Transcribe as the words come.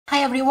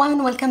Hi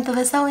everyone, welcome to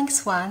the Sewing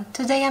Swan.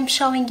 Today I'm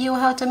showing you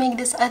how to make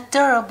this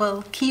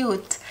adorable,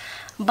 cute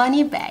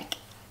bunny bag.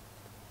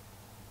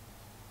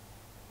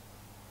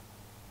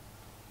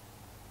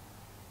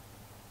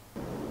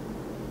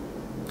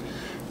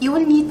 You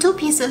will need two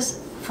pieces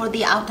for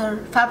the outer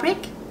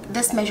fabric.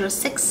 This measures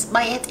 6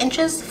 by 8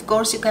 inches. Of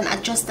course, you can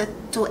adjust it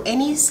to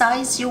any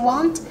size you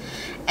want,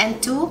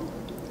 and two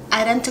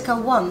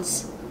identical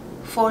ones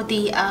for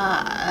the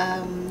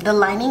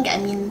lining,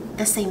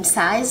 the same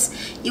size.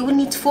 You will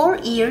need 4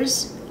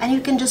 ears, and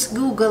you can just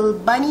Google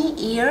bunny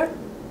ear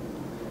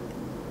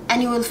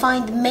and you will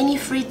find many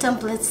free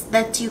templates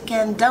that you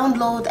can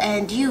download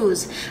and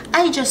use.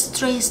 I just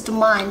traced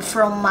mine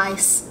from my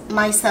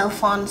cell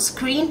phone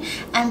screen,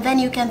 and then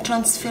you can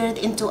transfer it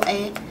into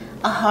a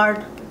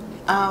hard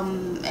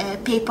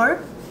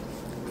paper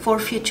for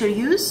future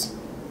use.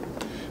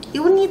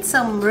 You will need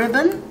some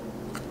ribbon.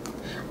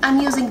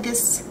 I'm using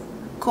this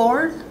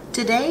cord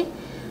today,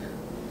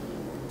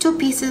 2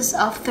 pieces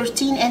of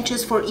 13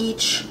 inches for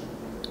each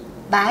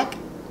bag,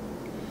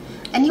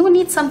 and you will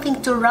need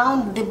something to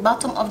round the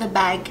bottom of the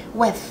bag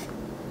with,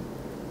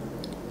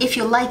 if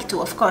you like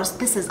to. Of course,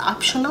 this is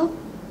optional.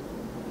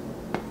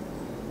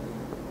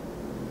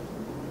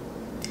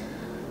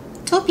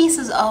 2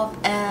 pieces of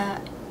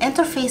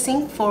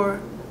interfacing,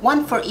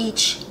 one for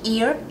each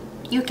ear.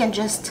 You can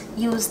just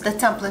use the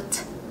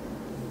template,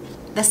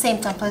 the same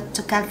template,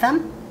 to cut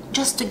them,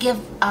 just to give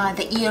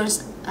the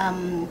ears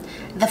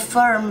the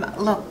firm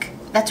look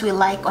that we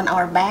like on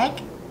our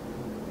bag.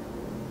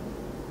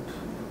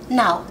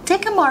 Now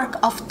take a mark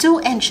of 2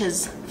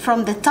 inches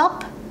from the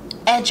top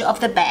edge of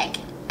the bag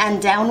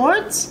and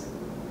downwards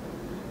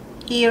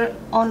here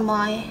on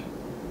my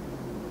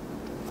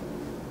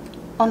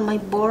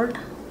board.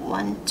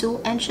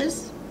 2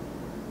 inches,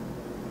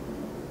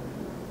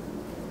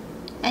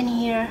 and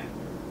here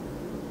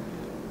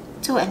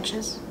 2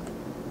 inches.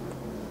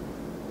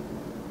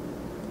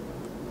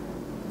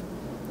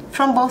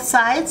 From both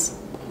sides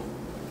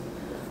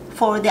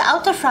for the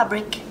outer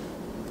fabric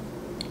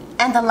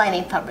and the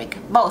lining fabric,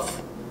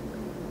 both.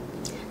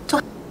 To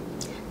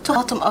the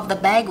bottom of the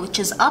bag, which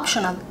is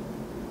optional,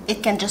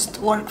 it can just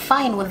work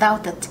fine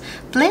without it.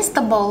 Place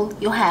the ball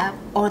you have,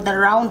 or the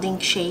rounding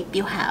shape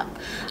you have,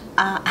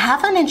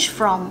 1/2 inch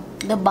from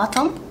the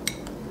bottom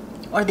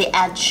or the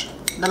edge,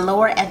 the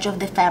lower edge of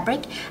the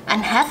fabric,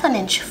 and 1/2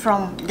 inch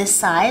from this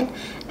side,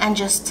 and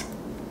just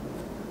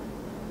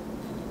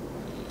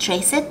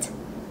trace it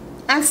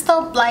and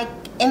stop like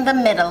in the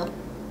middle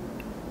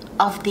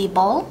of the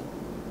ball.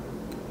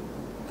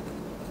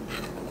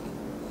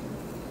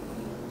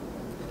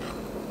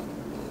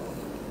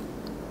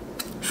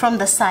 From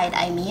the side,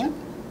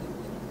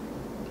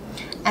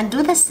 and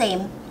do the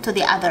same to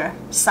the other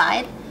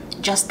side.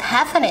 Just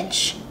 1/2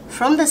 inch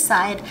from the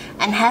side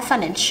and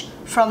 1/2 inch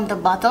from the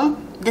bottom.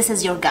 This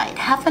is your guide,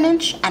 1/2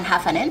 inch and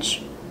 1/2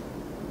 inch.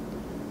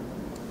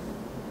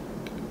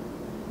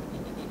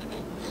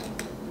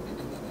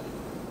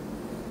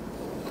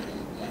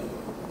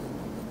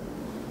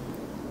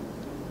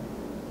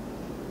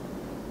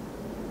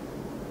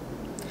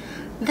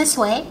 This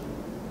way.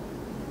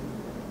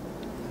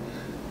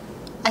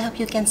 I hope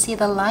you can see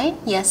the line.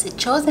 Yes, it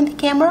shows in the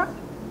camera.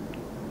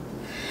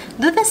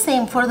 Do the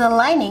same for the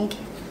lining,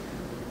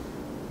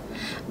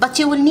 but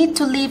you will need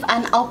to leave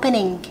an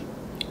opening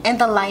in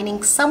the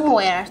lining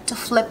somewhere to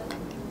flip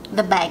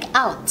the bag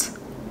out.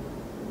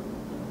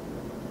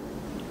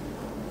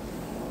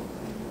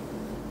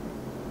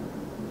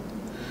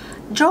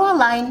 Draw a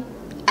line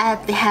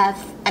at the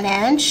 1/2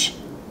 inch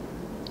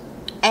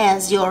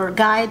as your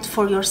guide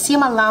for your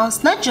seam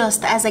allowance, not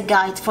just as a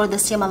guide for the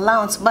seam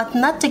allowance, but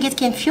not to get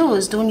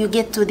confused when you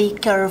get to the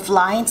curved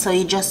line, so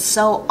you just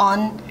sew on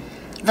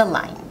the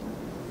line.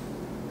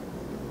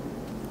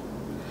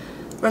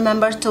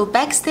 Remember to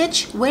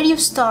backstitch where you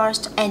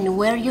start and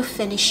where you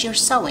finish your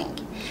sewing.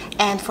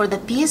 And for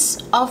the piece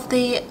of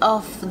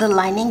the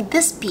lining,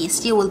 this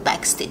piece you will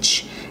backstitch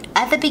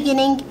at the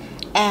beginning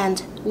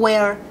and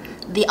where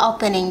the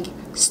opening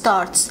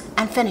starts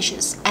and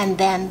finishes, and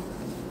then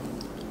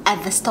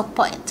at the stop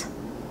point.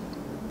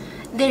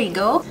 There you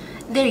go.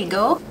 There you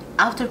go.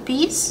 Outer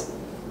piece,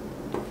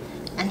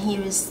 and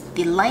here is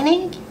the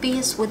lining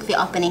piece with the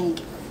opening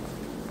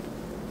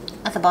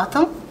at the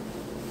bottom.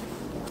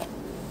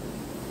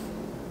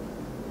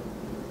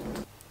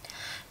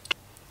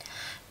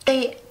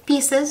 The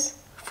pieces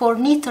for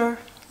neater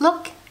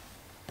look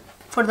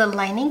for the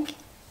lining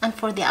and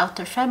for the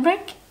outer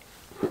fabric.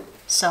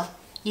 So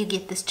you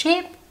get this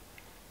shape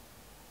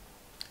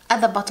at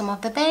the bottom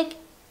of the bag.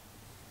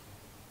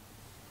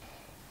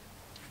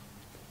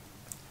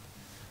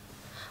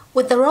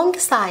 With the wrong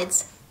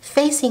sides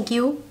facing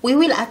you, we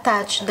will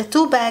attach the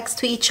 2 bags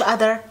to each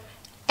other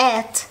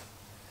at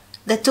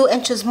the 2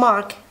 inches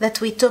mark that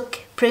we took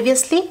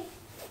previously.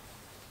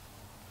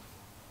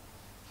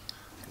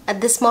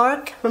 At this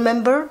mark,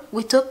 remember,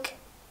 we took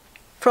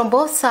from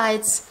both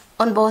sides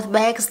on both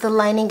bags the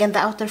lining and the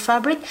outer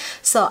fabric.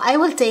 So I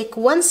will take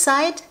one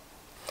side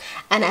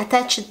and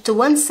attach it to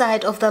one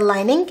side of the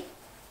lining,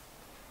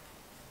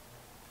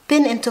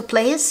 pin into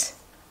place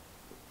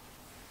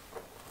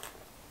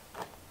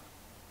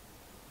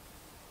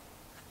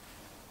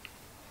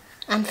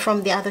and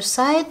from the other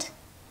side.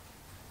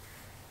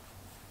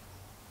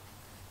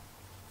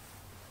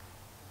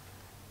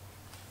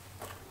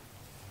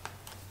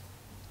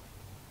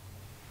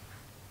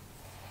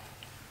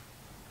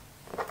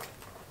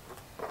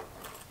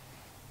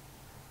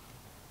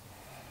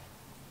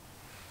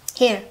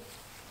 Here.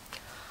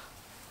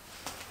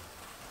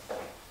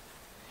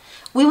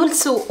 We will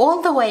sew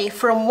all the way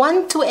from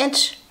 1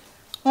 2-inch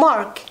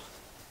mark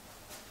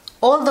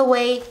all the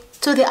way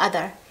to the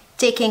other,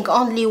 taking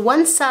only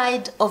one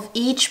side of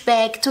each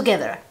bag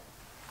together.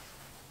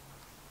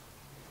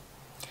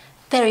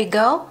 There you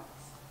go.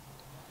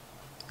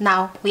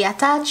 Now we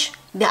attach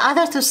the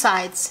other two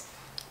sides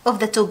of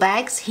the two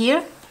bags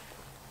here.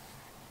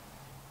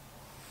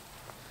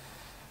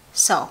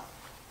 So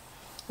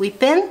we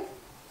pin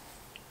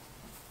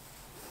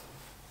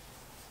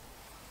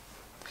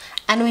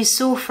and we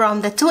sew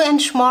from the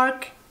 2-inch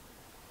mark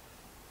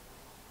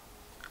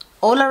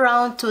all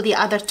around to the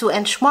other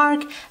 2-inch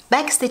mark,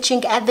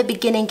 backstitching at the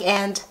beginning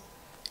and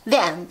the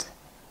end.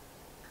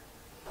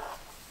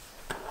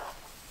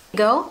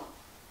 Go.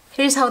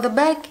 Here's how the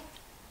bag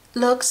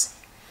looks,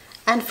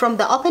 and from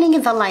the opening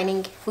in the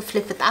lining we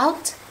flip it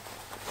out.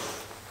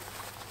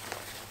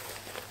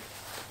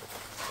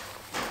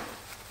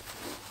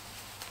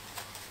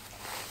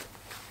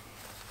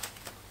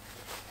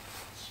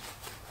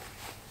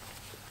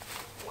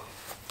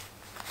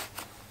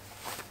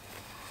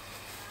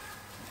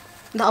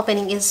 The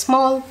opening is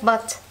small,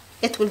 but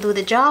it will do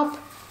the job.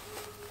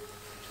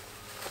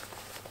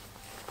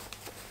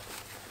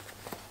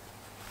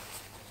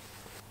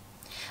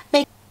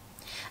 Make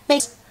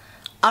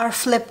are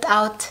flipped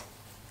out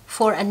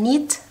for a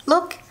neat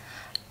look.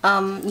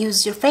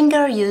 Use your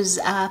finger, use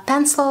a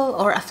pencil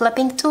or a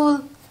flipping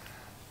tool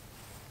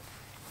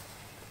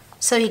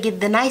so you get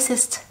the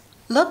nicest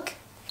look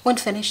when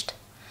finished.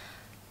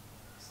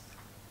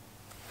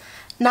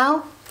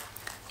 Now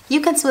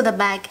you can sew the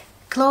bag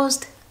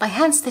closed by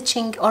hand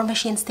stitching or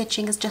machine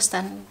stitching. Is just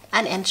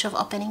an inch of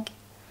opening.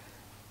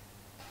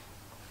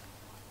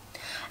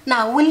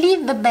 Now we'll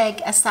leave the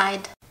bag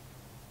aside.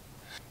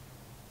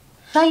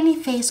 Shiny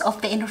face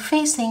of the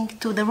interfacing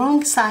to the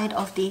wrong side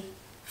of the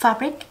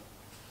fabric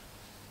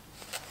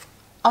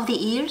of the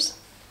ears.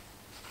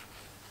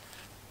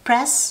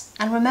 Press,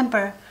 and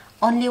remember,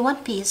 only one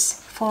piece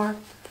for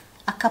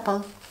a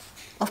couple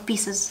of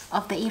pieces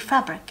of the ear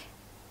fabric.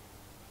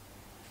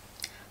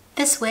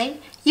 This way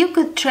you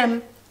could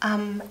trim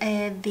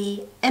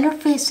the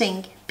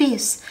interfacing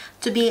piece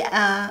to be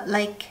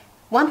like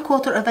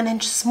 1/4 of an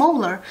inch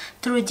smaller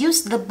to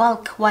reduce the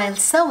bulk while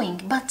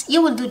sewing, but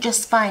you will do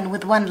just fine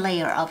with one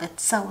layer of it,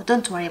 so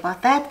don't worry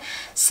about that.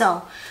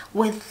 So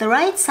with the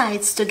right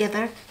sides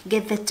together,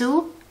 get the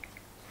two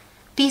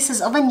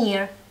pieces of an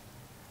ear,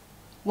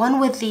 one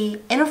with the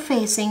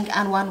interfacing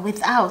and one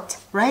without,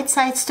 right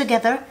sides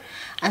together,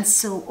 and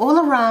sew all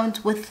around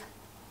with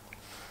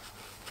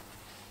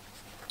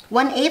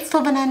 1/8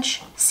 of an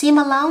inch seam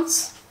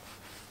allowance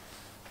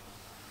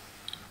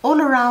all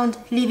around,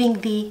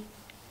 leaving the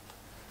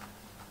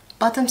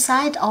bottom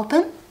side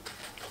open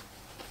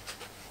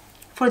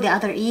for the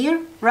other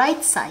ear,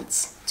 right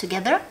sides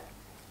together,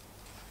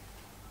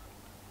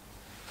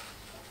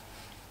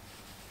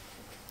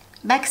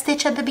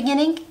 backstitch at the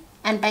beginning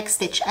and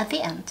backstitch at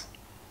the end.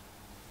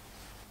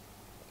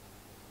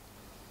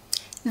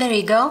 There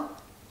you go.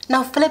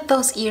 Now flip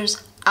those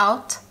ears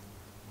out.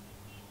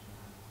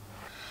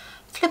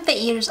 Flip the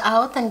ears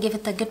out and give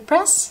it a good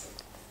press.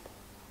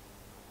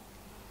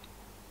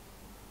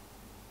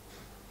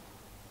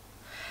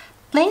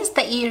 Place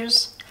the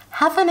ears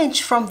 1/2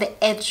 inch from the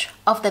edge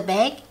of the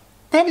bag,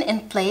 pin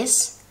in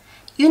place.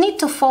 You need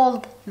to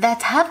fold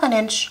that 1/2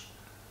 inch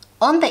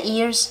on the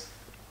ears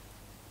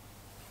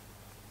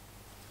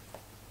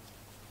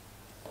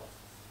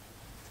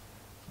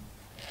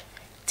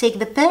take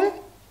the pin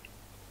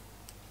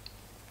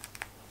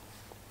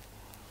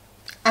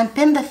and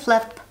pin the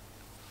flip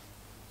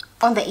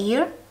on the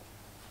ear.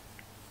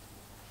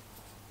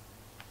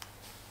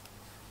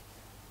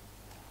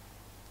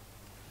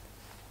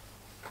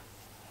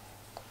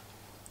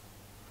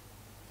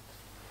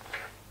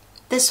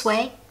 This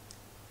way.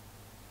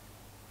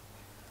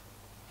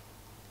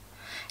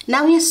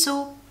 Now you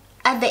sew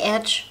at the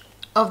edge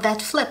of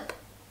that flip.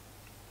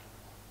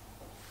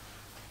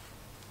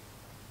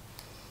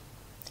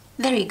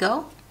 There you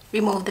go.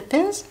 Remove the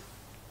pins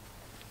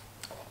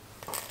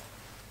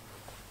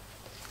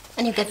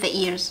and you get the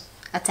ears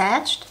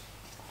attached.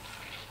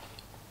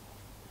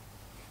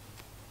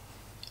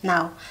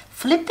 Now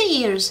flip the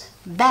ears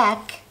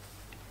back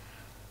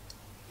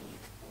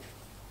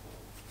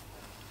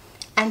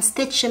and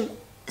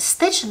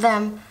stitch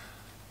them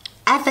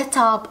at the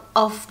top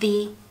of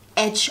the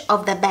edge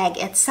of the bag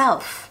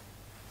itself.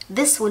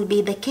 This will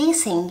be the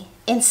casing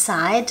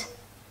inside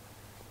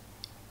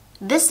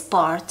this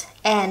part,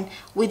 and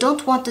we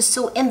don't want to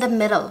sew in the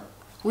middle.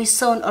 We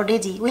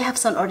have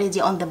sewn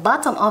already on the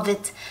bottom of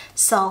it,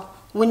 so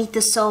we need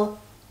to sew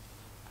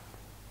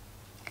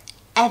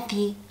at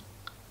the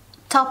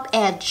top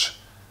edge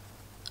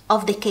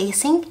of the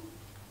casing.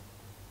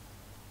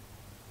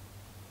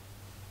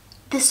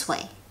 this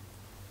way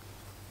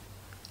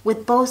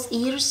with both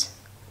ears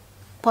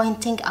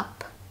pointing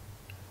up.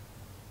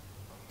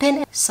 Pin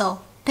it,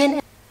 so pin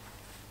it.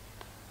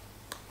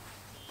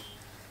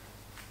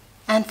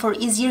 And for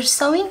easier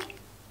sewing,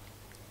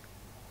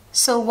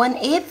 sew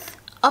 1/8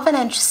 of an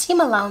inch seam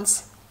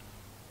allowance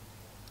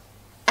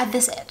at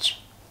this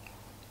edge.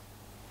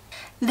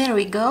 There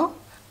we go.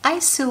 I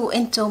sew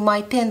into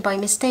my pin by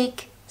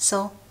mistake,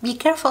 so be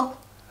careful.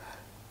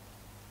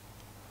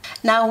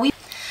 Now we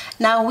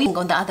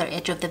on the other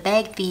edge of the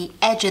bag, the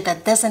edge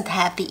that doesn't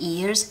have the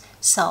ears,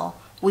 so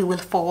we will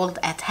fold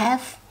at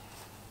 1/2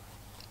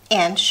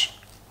 inch.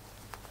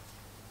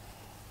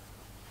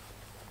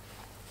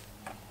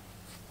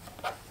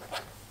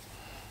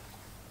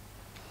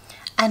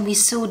 And we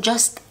sew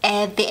just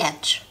at the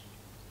edge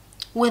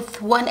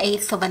with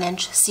 1/8 of an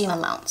inch seam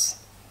allowance.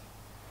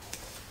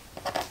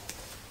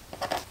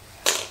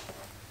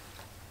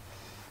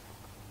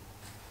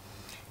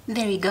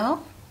 There you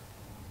go.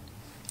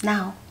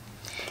 Now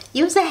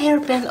use a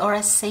hairpin or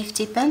a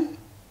safety pin.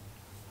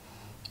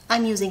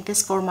 I'm using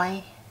this for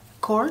my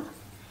cord.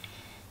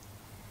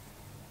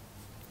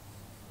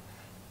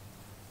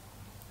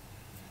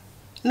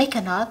 Make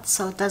a knot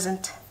so it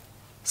doesn't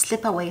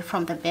slip away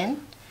from the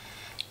pin,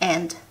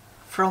 and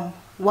from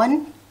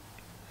one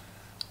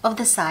of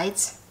the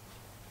sides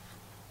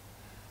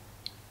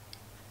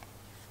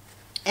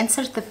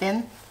insert the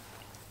pin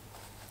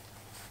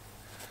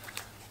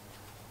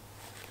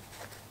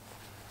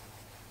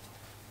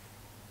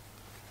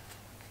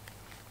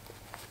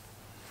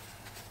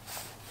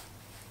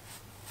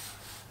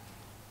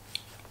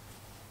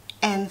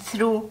and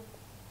through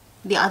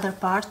the other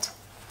part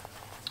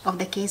of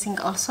the casing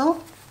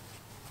also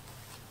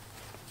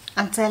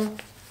until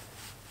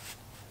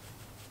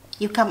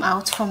you come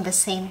out from the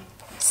same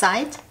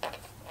side.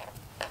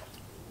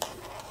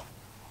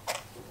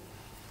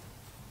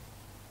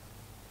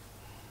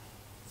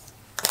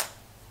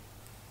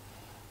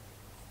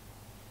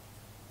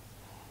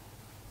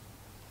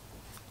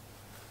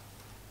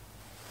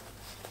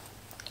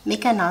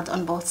 Make a knot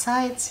on both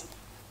sides.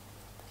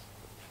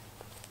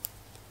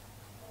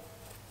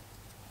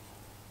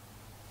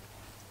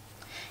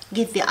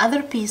 Get the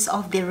other piece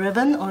of the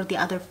ribbon or the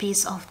other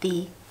piece of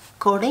the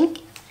cording.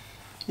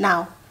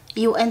 Now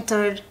you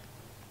entered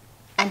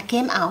and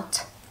came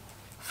out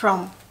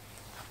from,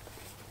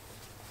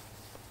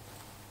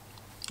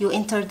 you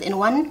entered in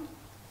one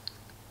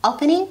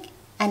opening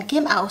and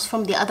came out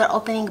from the other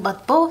opening,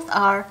 but both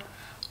are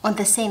on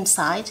the same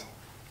side.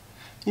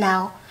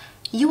 Now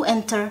you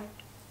enter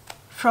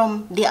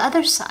from the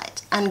other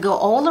side and go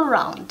all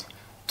around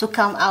to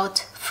come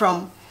out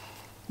from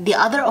the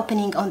other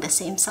opening on the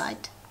same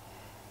side.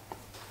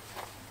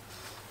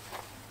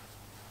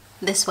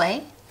 This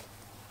way.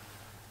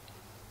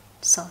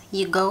 So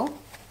you go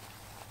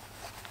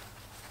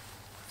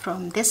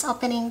from this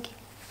opening,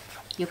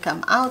 you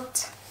come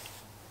out,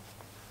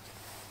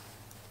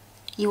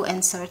 you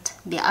insert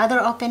the other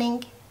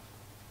opening,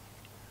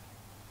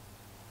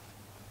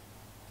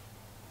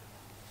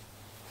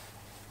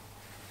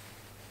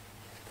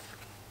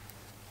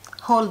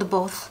 hold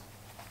both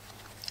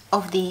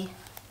of the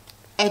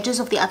edges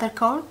of the other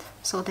cord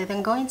so they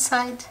then go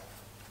inside.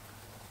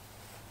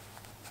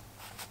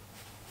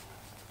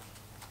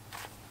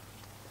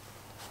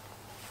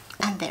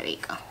 And there you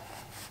go.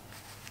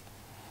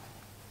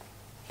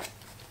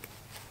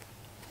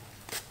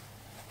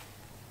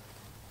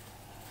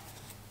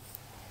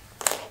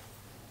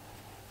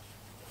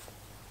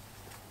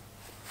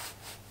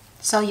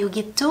 So you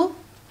get 2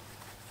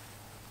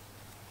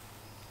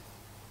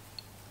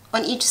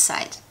 on each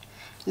side.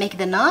 Make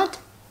the knot.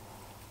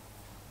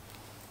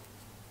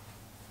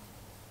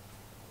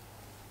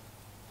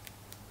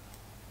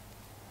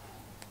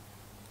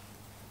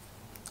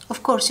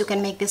 Of course, you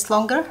can make this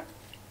longer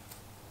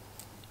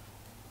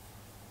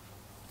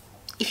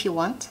if you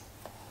want.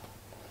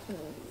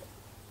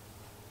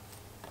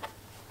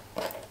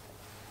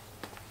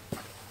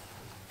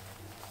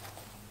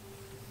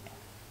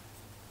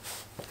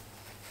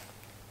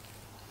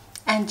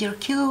 And your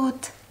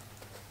cute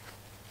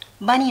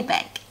bunny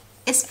bag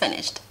is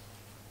finished.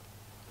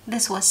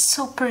 This was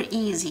super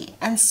easy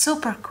and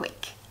super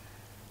quick.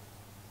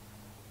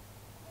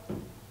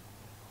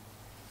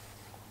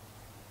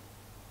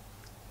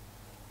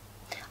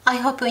 I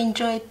hope you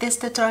enjoyed this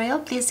tutorial.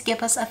 Please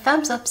give us a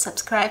thumbs up,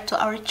 subscribe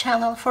to our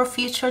channel for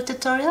future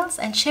tutorials,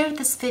 and share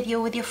this video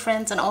with your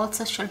friends on all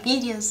social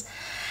medias.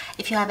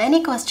 If you have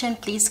any question,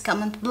 please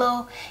comment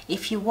below.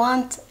 If you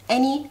want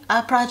any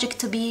project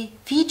to be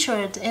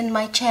featured in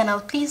my channel,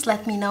 please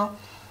let me know.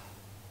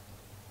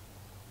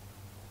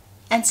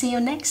 And see you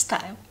next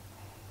time.